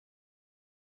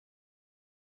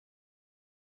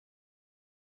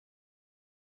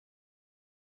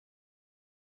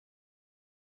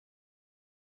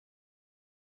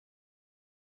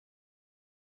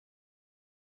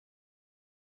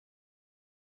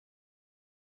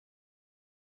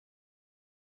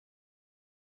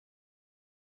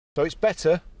So it's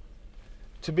better,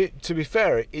 to be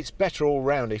fair, it's better all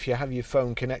round if you have your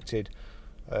phone connected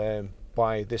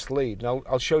by this lead. Now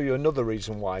I'll show you another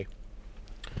reason why.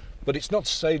 But it's not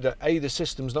to say that the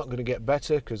system's not going to get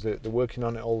better, because they're working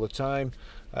on it all the time.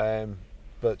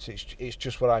 But it's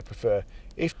just what I prefer.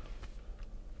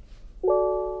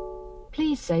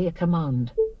 Please say a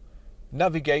command.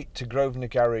 Navigate to Grosvenor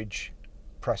Garage,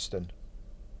 Preston.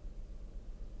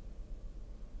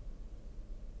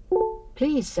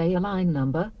 Please say a line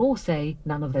number, or say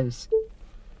none of those.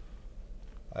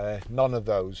 None of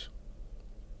those.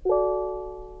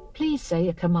 Please say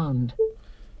a command.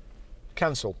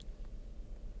 Cancel.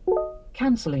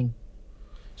 Cancelling.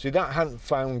 See, that hadn't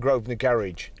found Grosvenor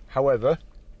Garage. However,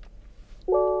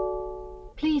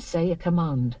 please say a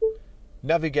command.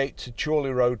 Navigate to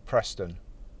Chorley Road, Preston.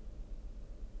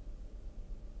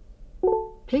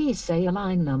 Please say a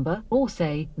line number, or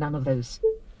say none of those.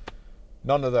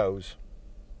 None of those.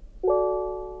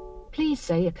 Please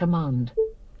say a command.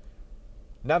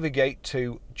 Navigate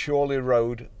to Chorley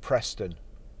Road, Preston.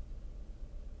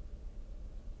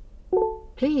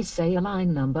 Please say a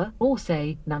line number, or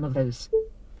say none of those.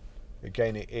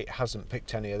 Again, it hasn't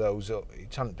picked any of those up.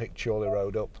 It hasn't picked Chorley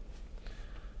Road up.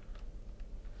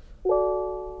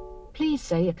 Please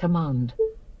say a command.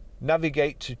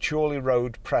 Navigate to Chorley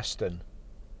Road, Preston.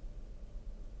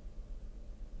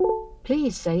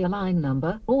 Please say a line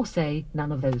number, or say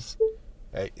none of those.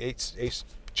 It's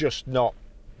just not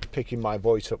picking my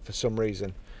voice up for some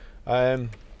reason. I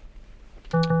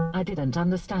didn't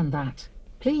understand that.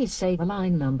 Please say a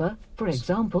line number, for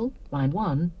example, line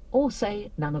 1, or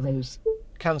say none of those.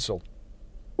 Cancel.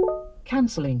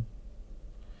 Cancelling.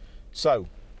 So,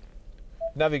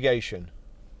 navigation,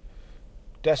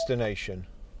 destination,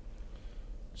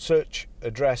 search,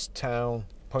 address, town,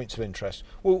 points of interest.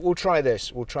 We'll try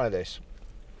this. We'll try this.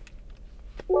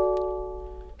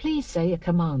 Please say a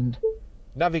command.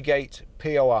 Navigate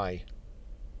POI.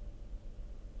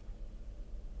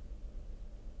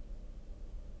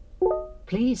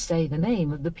 Please say the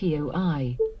name of the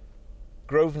POI.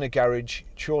 Grosvenor Garage,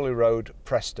 Chorley Road,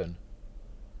 Preston.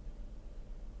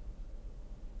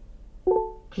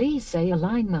 Please say a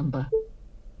line number.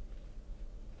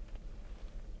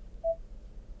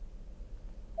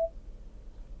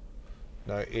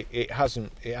 No, it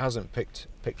hasn't picked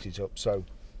it up. So,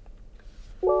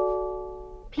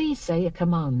 please say a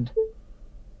command.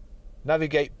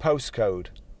 navigate postcode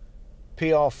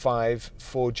PR5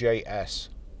 4JS.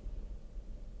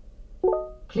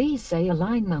 Please say a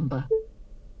line number.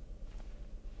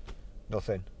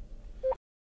 Nothing.